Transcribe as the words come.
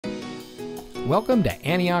Welcome to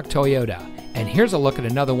Antioch Toyota, and here's a look at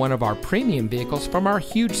another one of our premium vehicles from our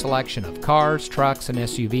huge selection of cars, trucks, and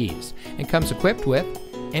SUVs, and comes equipped with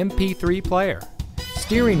MP3 player,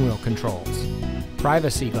 steering wheel controls,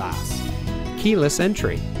 privacy glass, keyless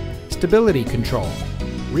entry, stability control,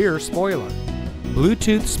 rear spoiler,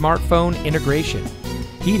 Bluetooth smartphone integration,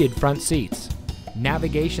 heated front seats,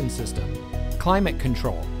 navigation system, climate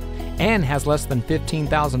control, and has less than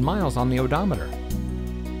 15,000 miles on the odometer.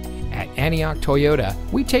 At Antioch Toyota,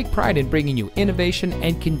 we take pride in bringing you innovation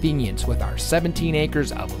and convenience with our 17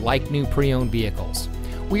 acres of like-new pre-owned vehicles.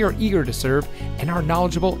 We are eager to serve, and our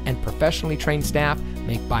knowledgeable and professionally trained staff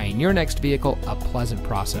make buying your next vehicle a pleasant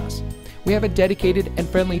process. We have a dedicated and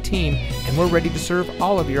friendly team, and we're ready to serve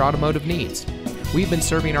all of your automotive needs. We've been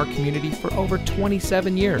serving our community for over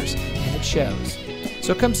 27 years, and it shows.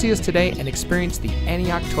 So come see us today and experience the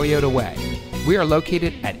Antioch Toyota way. We are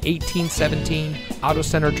located at 1817 Auto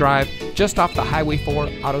Center Drive, just off the Highway 4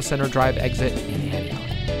 Auto Center Drive exit in